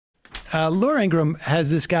Laura Ingraham has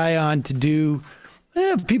this guy on to do.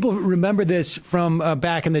 People remember this from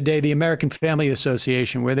back in the day, the American Family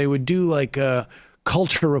Association, where they would do like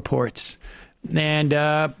culture reports. And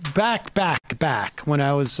back when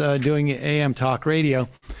I was doing AM talk radio,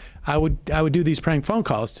 I would do these prank phone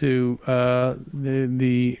calls to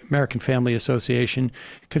the American Family Association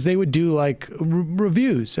because they would do like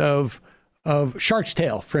reviews of Shark's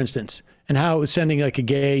Tale, for instance, and how it was sending like a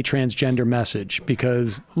gay transgender message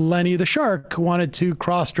because Lenny the shark wanted to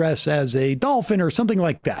cross-dress as a dolphin or something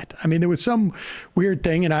like that. I mean, there was some weird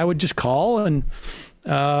thing, and I would just call and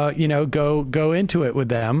go into it with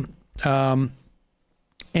them.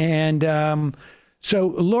 So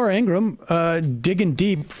Laura Ingraham, digging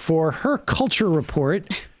deep for her culture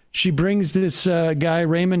report, she brings this guy,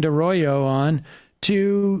 Raymond Arroyo, on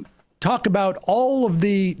to talk about all of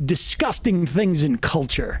the disgusting things in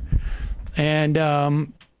culture. And I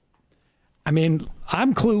mean,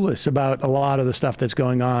 I'm clueless about a lot of the stuff that's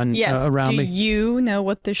going on around me. Do you know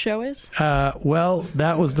what the show is? Well,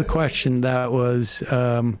 that was the question that was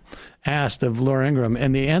asked of Laura Ingraham,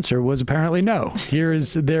 and the answer was apparently no. Here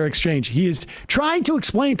is their exchange. He is trying to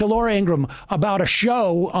explain to Laura Ingraham about a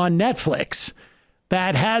show on Netflix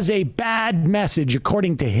that has a bad message,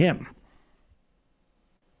 according to him.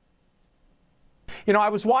 You know, I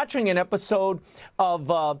was watching an episode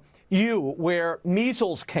of You where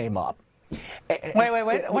measles came up.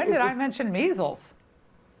 Wait. When did I mention measles?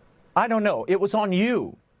 I don't know. It was on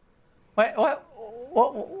You. Wait,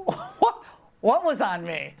 what was on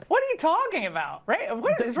me? What are you talking about? Right?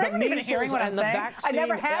 Is Raymond even hearing what I'm saying? I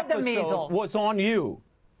never had the measles. Was on You.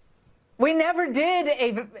 We never did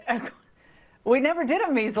a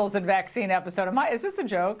measles and vaccine episode. Is this a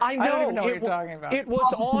joke? I know. I don't even know what you're talking about. It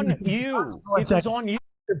was on You. It was on You.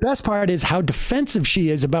 The best part is how defensive she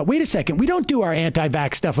is about, wait a second, we don't do our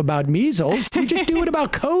anti-vax stuff about measles. We just do it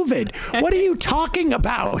about COVID. What are you talking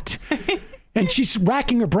about? And she's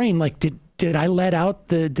racking her brain like, did I let out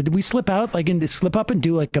did we slip out, like, and slip up and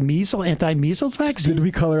do like a anti-measles vaccine? Did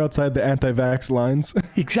we color outside the anti-vax lines?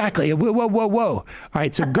 Exactly. Whoa. All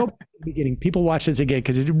right, so go back to the beginning. People watch this again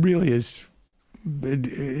because it really is.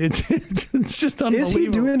 It's just unbelievable. Is he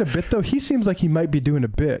doing a bit though? He seems like he might be doing a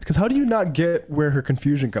bit, because how do you not get where her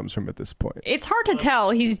confusion comes from at this point? It's hard to tell.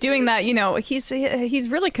 He's doing that, he's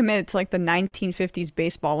really committed to like the 1950s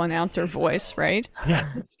baseball announcer voice, right? Yeah,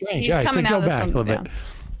 that's strange. He's coming out go of back a little bit.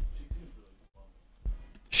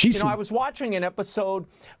 I was watching an episode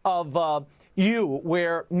of You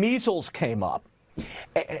where measles came up.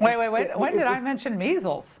 Wait. When did I mention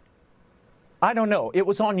measles? I don't know. It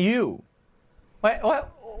was on You. What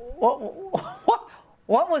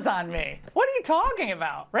was on me? What are you talking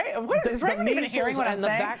about? Right? Is Raymond even hearing what I'm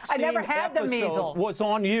saying? I never had the measles. Was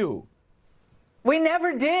on You. We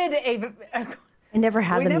never did I never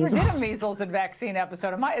had the measles. We never did a measles and vaccine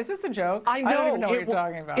episode. Is this a joke? I know. I don't even know what you're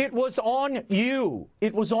talking about. It was on You.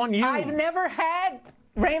 It was on You.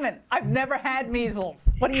 Raymond, I've never had measles.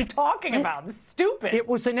 What are you talking about? This is stupid. It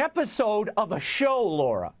was an episode of a show,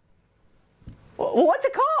 Laura. What's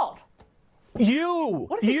it called? You.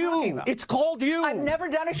 What is he talking about? It's called You. I've never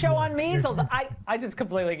done a show on measles. I just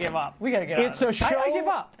completely give up. We gotta get out. It's a show I give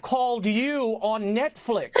up. called You on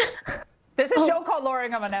Netflix. There's a show called Laura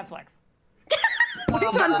Ingraham on Netflix.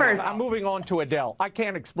 Who's on first? I'm moving on to Adele. I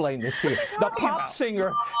can't explain this to you. The pop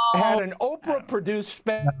singer had an Oprah-produced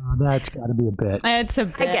special. That's got to be a bit. It's a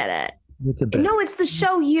bit. I get it. It's a bit. No, it's the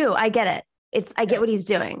show You. I get it. I get what he's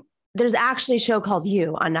doing. There's actually a show called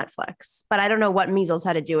You on Netflix, but I don't know what measles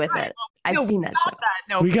had to do with it. I've seen that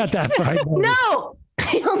show. We got that right. No,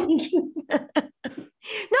 I don't think.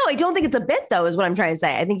 No, I don't think it's a bit though. Is what I'm trying to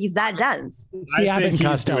say. I think he's that dense. The Abbott and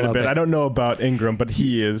Costello bit. I don't know about Ingram, but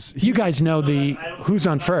he is. You guys know the who's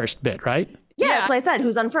on first bit, right? Yeah, that's what I said.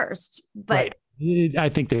 Who's on first? But right. I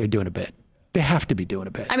think they're doing a bit. They have to be doing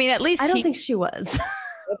a bit. I mean, at least I don't think she was.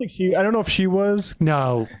 I don't know if she was.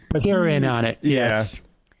 No, but they're in on it. Yes.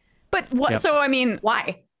 But what? Yep. So I mean,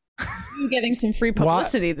 why? You're getting some free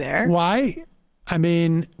publicity there. Why? I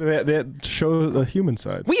mean, they show the human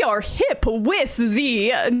side. We are hip with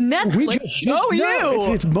the Netflix show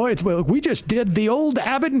You. We just did the old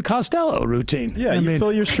Abbott and Costello routine. Yeah, you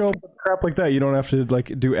fill your show with crap like that. You don't have to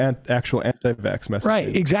like do actual anti-vax messages.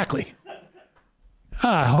 Right, exactly.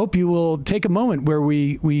 I hope you will take a moment where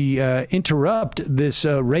we interrupt this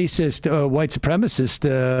racist, white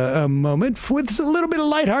supremacist moment with a little bit of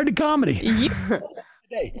lighthearted comedy.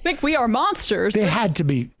 I think we are monsters. They had to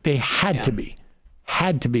be. They had to be.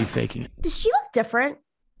 Had to be faking it. Does she look different?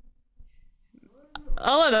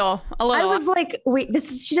 A little. I was like, wait,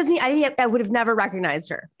 she doesn't. I would have never recognized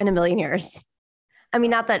her in a million years. I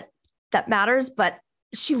mean, not that that matters, but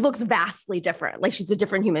she looks vastly different. Like she's a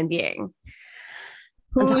different human being.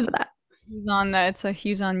 On top of that. Who's on that? It's a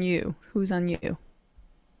who's on you. Who's on you?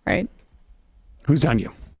 Right? Who's on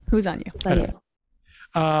you? Who's on you? Who's on you?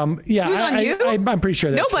 I'm pretty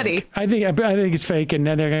sure that's nobody. Fake. I think it's fake, and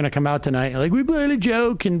then they're going to come out tonight like we played a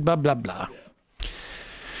joke and blah blah blah.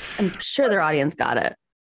 I'm sure their audience got it.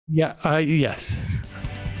 Yeah. Yes.